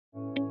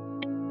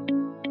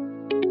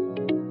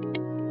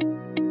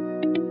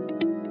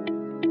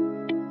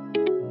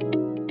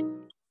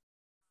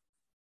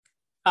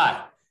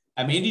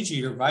I'm Andy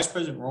Jeter, Vice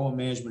President of Enrollment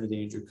Management at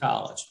Andrew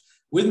College.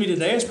 With me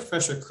today is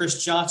Professor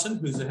Chris Johnson,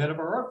 who's the head of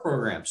our art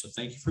program. So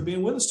thank you for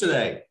being with us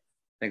today.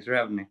 Thanks for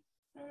having me.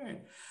 All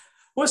right.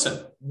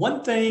 Listen,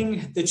 one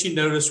thing that you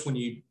notice when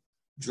you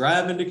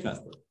drive into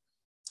Cuthbert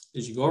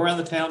is you go around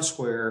the town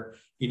square,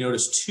 you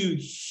notice two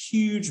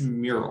huge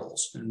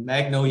murals in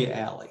Magnolia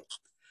Alley.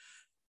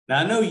 Now,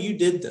 I know you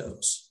did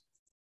those,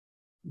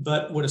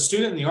 but would a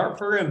student in the art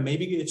program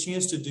maybe get a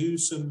chance to do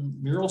some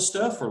mural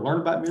stuff or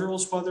learn about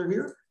murals while they're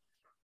here?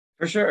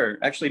 For sure.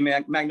 Actually,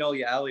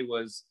 Magnolia Alley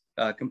was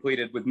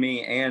completed with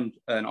me and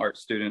an art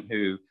student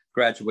who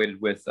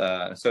graduated with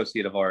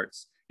Associate of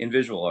Arts in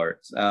Visual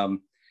Arts.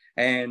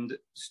 And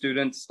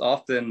students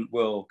often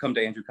will come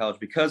to Andrew College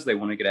because they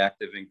want to get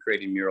active in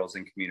creating murals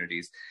in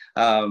communities.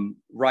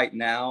 Right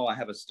now, I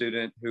have a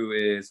student who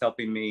is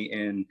helping me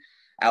in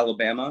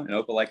Alabama, in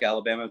Opelika,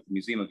 Alabama, the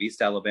Museum of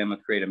East Alabama,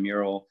 create a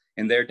mural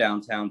in their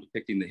downtown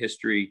depicting the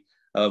history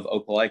of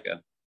Opelika.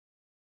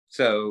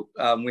 So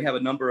we have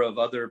a number of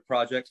other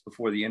projects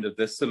before the end of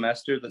this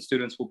semester that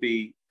students will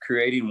be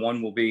creating.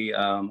 One will be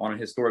on a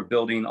historic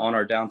building on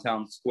our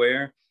downtown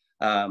square,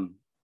 on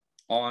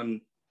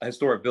a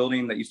historic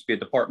building that used to be a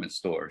department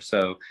store.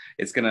 So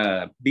it's going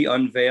to be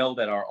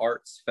unveiled at our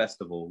Arts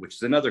Festival, which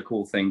is another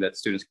cool thing that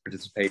students can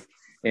participate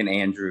in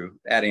Andrew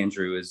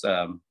is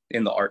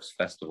in the Arts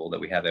Festival that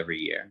we have every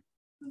year.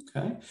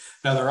 Okay.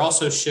 Now, there are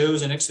also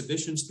shows and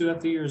exhibitions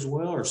throughout the year as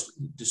well, or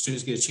do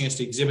students get a chance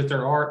to exhibit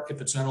their art if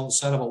it's not on the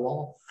side of a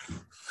wall?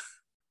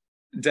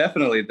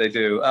 Definitely, they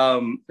do.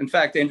 In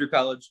fact, Andrew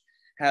College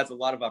has a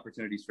lot of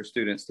opportunities for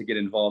students to get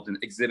involved in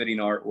exhibiting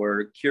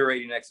artwork,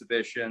 curating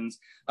exhibitions.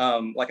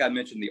 Like I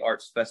mentioned, the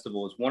Arts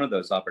Festival is one of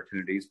those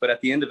opportunities, but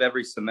at the end of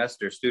every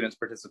semester, students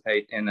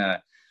participate in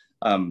a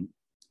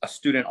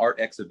student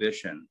art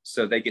exhibition.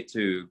 So they get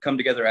to come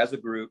together as a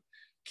group,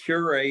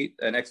 curate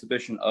an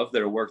exhibition of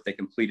their work they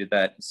completed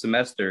that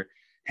semester,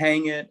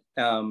 hang it,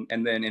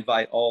 and then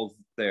invite all of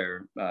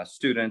their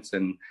students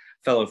and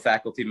fellow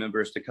faculty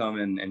members to come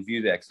and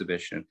view the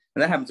exhibition.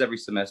 And that happens every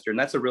semester. And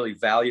that's a really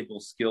valuable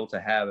skill to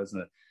have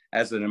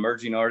as an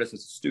emerging artist,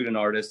 as a student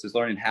artist, is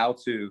learning how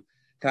to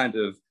kind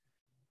of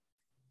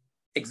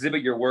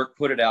exhibit your work,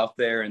 put it out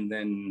there, and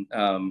then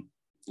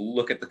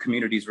look at the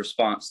community's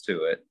response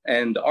to it.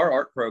 And our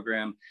art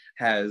program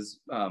has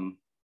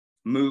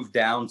moved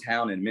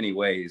downtown in many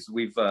ways.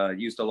 We've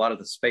used a lot of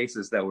the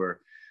spaces that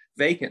were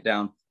vacant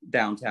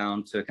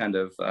downtown to kind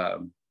of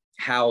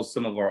house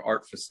some of our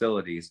art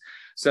facilities.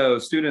 So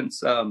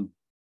students, have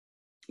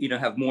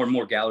more and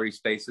more gallery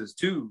spaces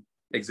to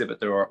exhibit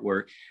their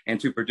artwork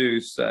and to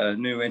produce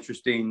new,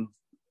 interesting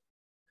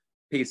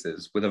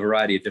pieces with a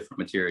variety of different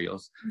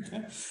materials.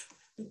 Okay.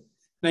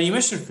 Now, you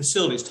mentioned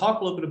facilities.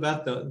 Talk a little bit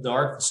about the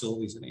art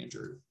facilities in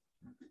Andrew.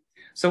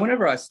 So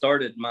whenever I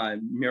started my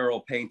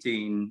mural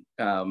painting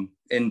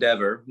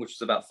endeavor, which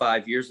was about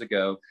 5 years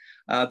ago,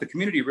 the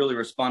community really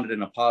responded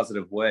in a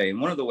positive way.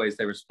 And one of the ways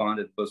they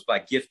responded was by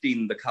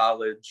gifting the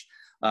college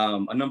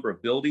a number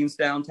of buildings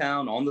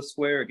downtown on the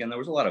square. Again, there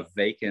was a lot of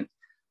vacant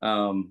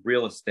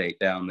real estate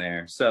down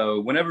there.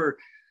 So whenever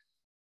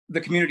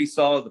the community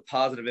saw the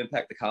positive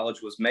impact the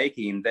college was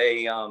making,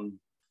 they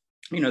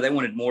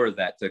wanted more of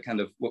that to kind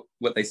of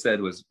what they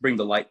said was put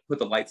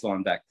the lights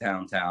on back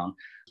downtown.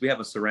 We have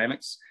a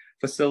ceramics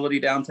facility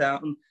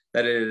downtown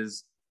that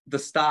is, the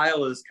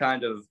style is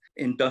kind of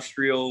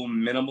industrial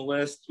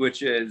minimalist,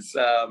 which is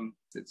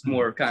it's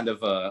more kind of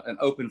an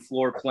open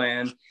floor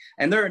plan.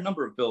 And there are a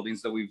number of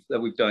buildings that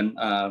we've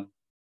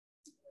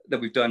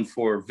done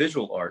for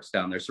visual arts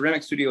down there.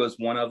 Ceramic Studio is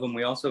one of them.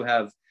 We also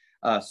have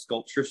a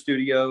sculpture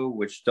studio,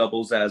 which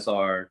doubles as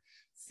our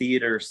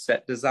theater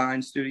set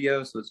design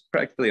studio. So it's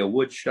practically a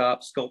wood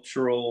shop,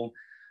 sculptural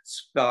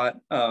spot.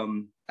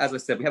 As I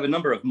said, we have a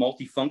number of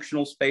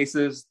multifunctional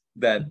spaces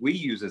that we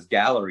use as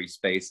gallery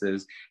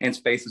spaces and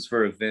spaces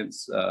for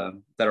events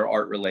that are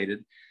art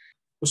related.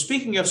 Well,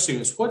 speaking of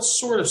students, what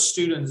sort of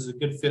student is a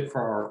good fit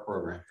for our art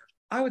program?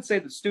 I would say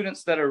the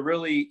students that are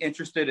really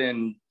interested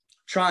in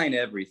trying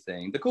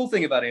everything. The cool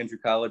thing about Andrew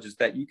College is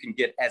that you can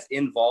get as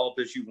involved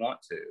as you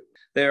want to.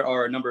 There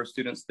are a number of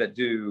students that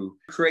do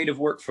creative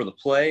work for the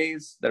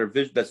plays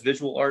that's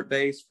visual art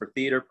based, for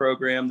theater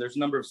program. There's a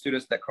number of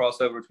students that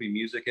cross over between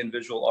music and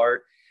visual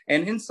art.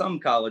 And in some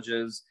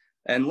colleges,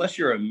 unless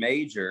you're a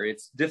major,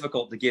 it's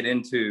difficult to get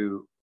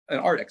into an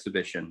art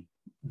exhibition,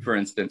 for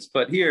instance.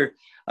 But here,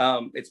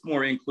 it's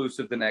more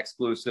inclusive than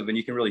exclusive, and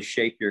you can really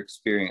shape your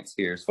experience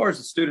here. As far as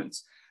the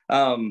students,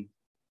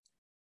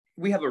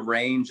 we have a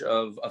range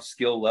of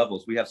skill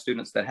levels. We have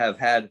students that have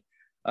had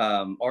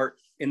art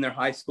in their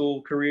high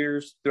school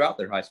careers, throughout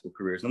their high school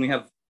careers. And we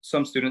have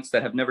some students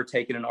that have never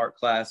taken an art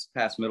class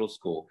past middle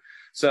school.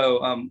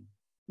 So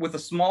with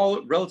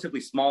the relatively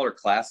smaller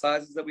class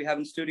sizes that we have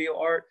in studio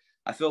art,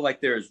 I feel like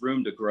there is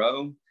room to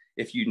grow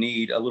if you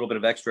need a little bit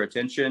of extra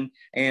attention.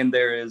 And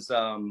there is,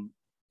 the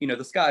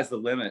sky's the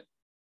limit.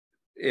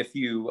 If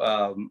you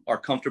are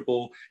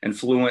comfortable and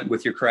fluent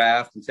with your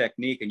craft and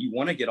technique, and you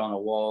want to get on a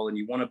wall and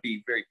you want to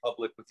be very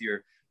public with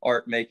your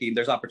art making,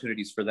 there's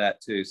opportunities for that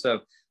too.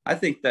 So I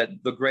think that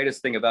the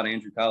greatest thing about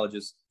Andrew College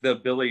is the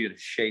ability to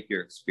shape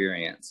your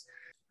experience.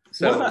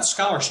 So, what about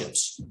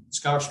scholarships?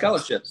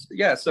 Scholarships,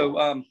 yeah.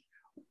 So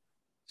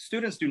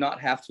students do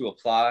not have to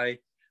apply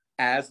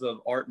as an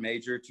art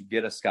major to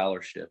get a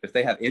scholarship. If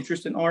they have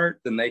interest in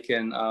art, then they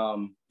can,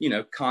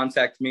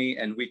 contact me,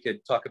 and we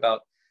could talk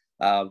about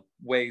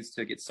ways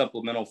to get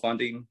supplemental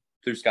funding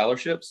through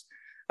scholarships.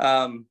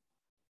 And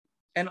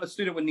a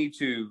student would need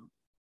to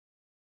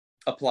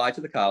apply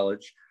to the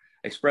college,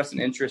 express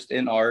an interest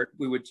in art.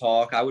 We would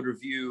talk. I would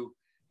review.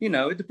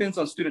 It depends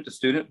on student to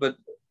student, but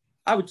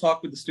I would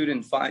talk with the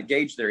student and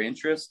gauge their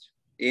interest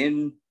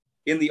in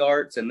the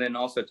arts, and then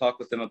also talk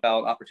with them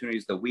about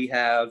opportunities that we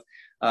have.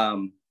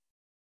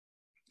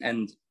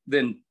 And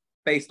then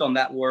based on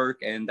that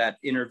work and that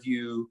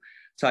interview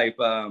type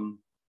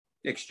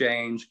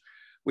exchange,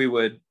 we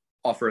would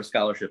offer a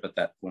scholarship at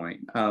that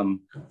point.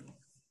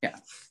 Yeah.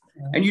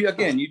 And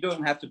you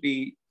don't have to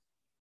be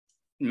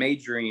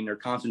majoring or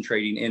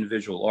concentrating in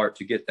visual art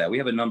to get that. We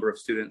have a number of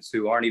students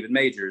who aren't even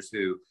majors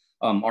who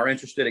are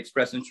interested,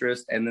 express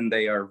interest, and then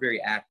they are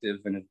very active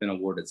and have been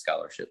awarded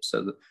scholarships.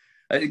 So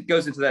it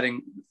goes into that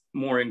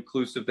more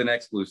inclusive than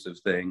exclusive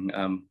thing.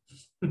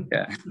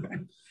 Yeah.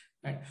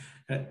 And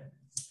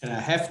I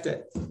have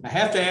to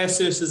ask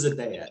this as a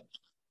dad.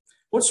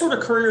 What sort of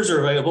careers are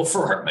available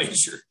for art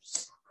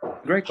majors?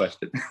 Great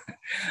question.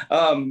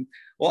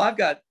 Well, I've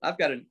got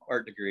an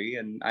art degree,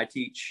 and I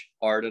teach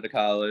art at a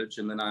college,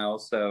 and then I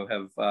also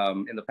have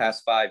in the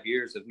past 5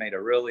 years have made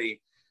a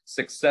really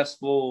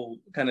successful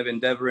kind of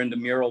endeavor into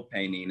mural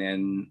painting,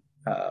 and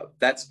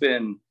that's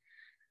been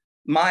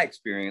my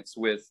experience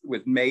with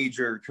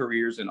major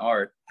careers in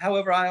art.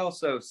 However, I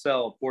also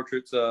sell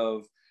portraits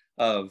of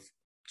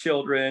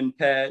children,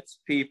 pets,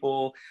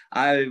 people.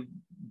 I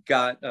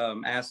got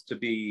asked to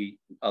be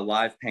a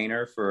live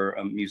painter for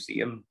a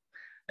museum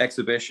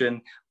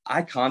exhibition.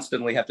 I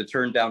constantly have to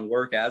turn down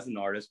work as an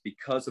artist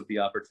because of the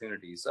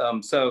opportunities.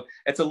 So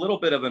it's a little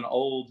bit of an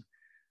old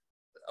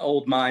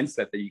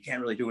mindset that you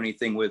can't really do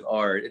anything with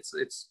art.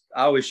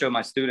 I always show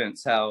my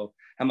students how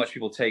much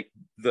people take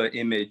the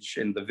image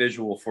and the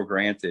visual for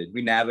granted.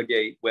 We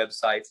navigate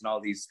websites and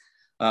all these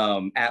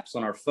apps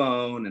on our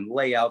phone, and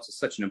layouts is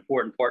such an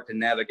important part to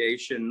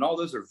navigation. And all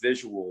those are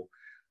visual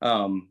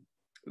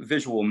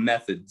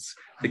methods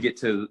to get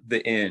to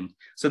the end.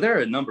 So there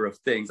are a number of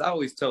things. I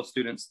always tell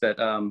students that,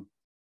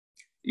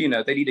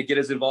 they need to get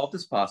as involved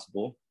as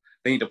possible.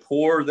 They need to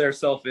pour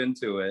themselves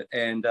into it,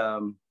 and,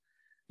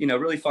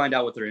 really find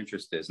out what their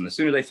interest is. And the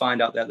sooner they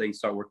find out that, they can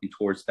start working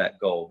towards that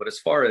goal. But as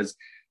far as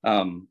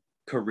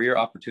career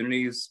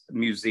opportunities,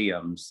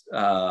 museums,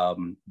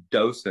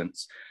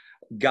 docents,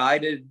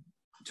 guided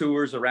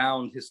tours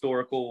around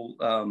historical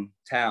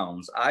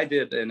towns. I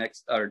did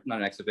not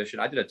an exhibition.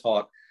 I did a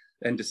talk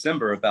in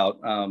December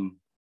about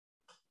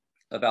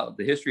the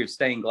history of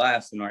stained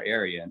glass in our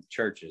area and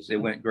churches. It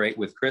went great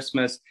with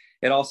Christmas.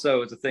 It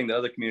also is a thing that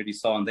other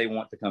communities saw and they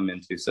want to come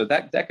into. So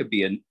that could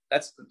be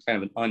that's kind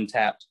of an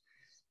untapped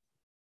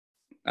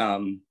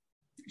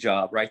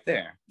job right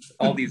there.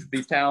 All these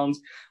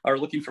towns are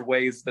looking for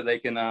ways that they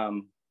can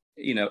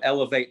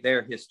elevate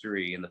their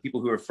history and the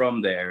people who are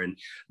from there. And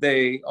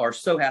they are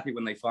so happy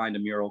when they find a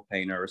mural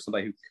painter or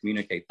somebody who can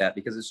communicate that,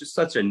 because it's just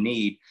such a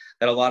need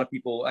that a lot of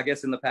people, I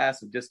guess, in the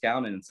past have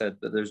discounted and said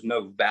that there's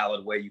no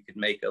valid way you could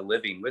make a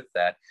living with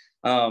that.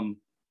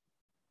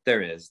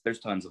 There's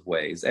tons of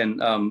ways.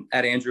 And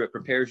at Andrew, it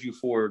prepares you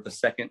for the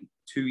second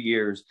 2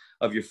 years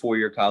of your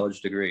 4-year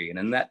college degree. And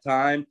in that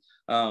time,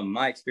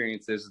 my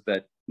experience is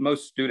that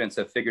most students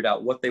have figured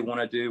out what they want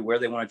to do, where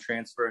they want to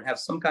transfer, and have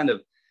some kind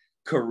of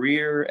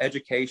career,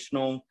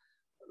 educational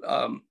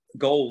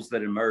goals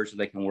that emerge that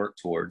they can work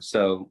towards.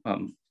 So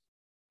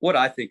what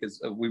I think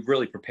is we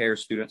really prepare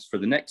students for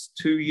the next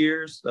 2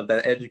 years of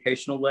that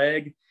educational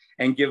leg,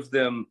 and give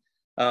them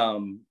a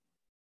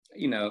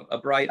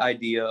bright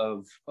idea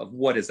of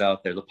what is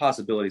out there, the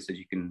possibilities that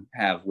you can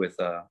have with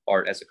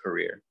art as a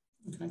career.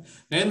 Okay.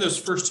 And in those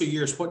first 2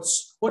 years,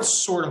 what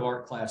sort of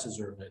art classes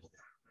are available?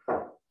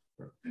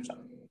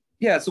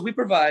 Yeah, so we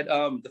provide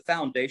the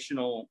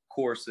foundational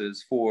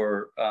courses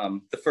for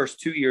the first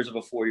 2 years of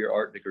a 4-year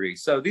art degree.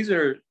 So these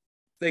are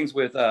things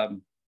with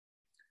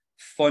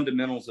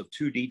fundamentals of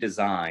 2D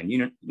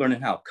design,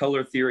 learning how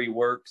color theory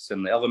works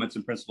and the elements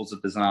and principles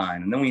of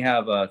design. And then we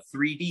have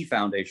 3D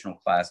foundational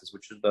classes,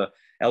 which are the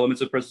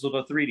elements and principles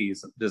of 3D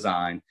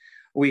design.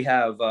 We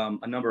have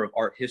a number of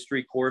art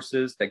history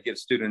courses that give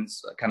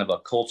students kind of a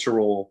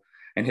cultural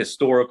and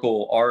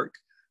historical arc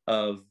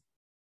of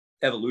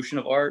evolution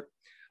of art.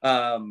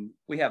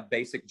 We have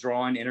basic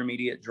drawing,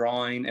 intermediate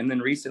drawing, and then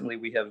recently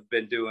we have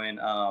been doing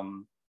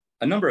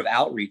a number of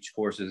outreach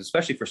courses,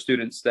 especially for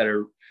students that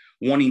are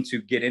wanting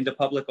to get into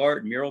public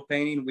art and mural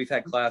painting. We've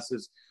had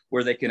classes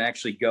where they can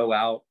actually go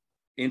out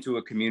into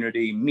a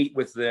community, meet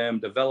with them,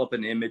 develop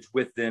an image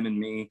with them and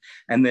me,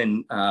 and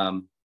then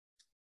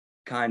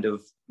kind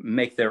of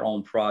make their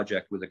own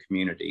project with a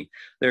community.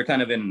 They're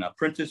kind of in an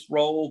apprentice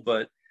role,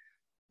 but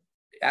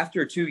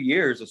after 2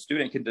 years, a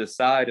student can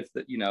decide if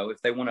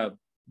they want to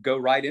go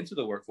right into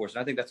the workforce.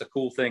 And I think that's a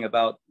cool thing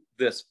about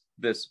this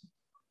this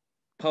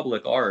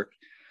public art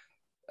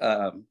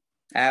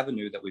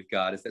avenue that we've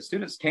got is that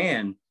students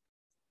can,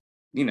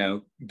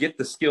 get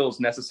the skills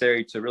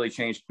necessary to really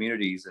change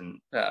communities and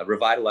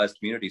revitalize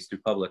communities through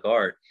public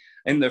art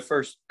in their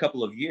first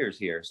couple of years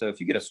here. So if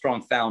you get a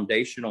strong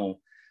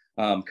foundational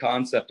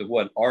concept of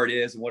what art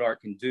is and what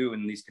art can do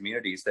in these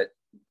communities, that,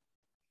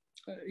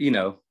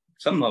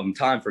 some of them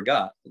time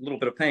forgot. A little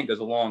bit of paint goes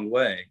a long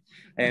way.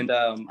 And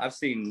I've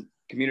seen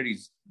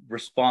communities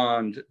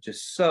respond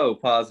just so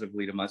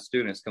positively to my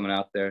students coming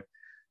out there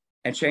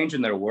and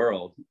changing their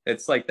world.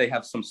 It's like they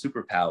have some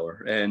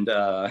superpower, and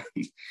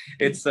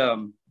it's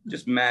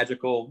just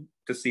magical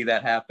to see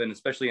that happen,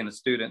 especially in a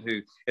student who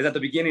is at the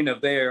beginning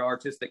of their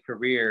artistic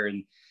career,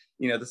 and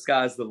the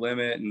sky's the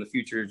limit, and the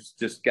future's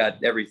just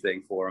got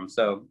everything for them.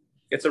 So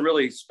it's a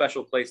really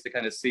special place to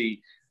kind of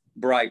see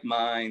bright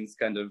minds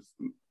kind of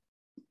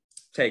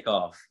take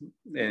off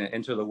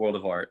into the world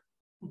of art.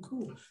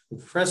 Cool.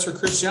 Professor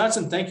Chris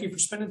Johnson, thank you for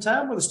spending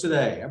time with us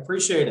today. I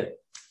appreciate it.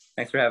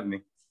 Thanks for having me.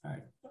 All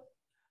right.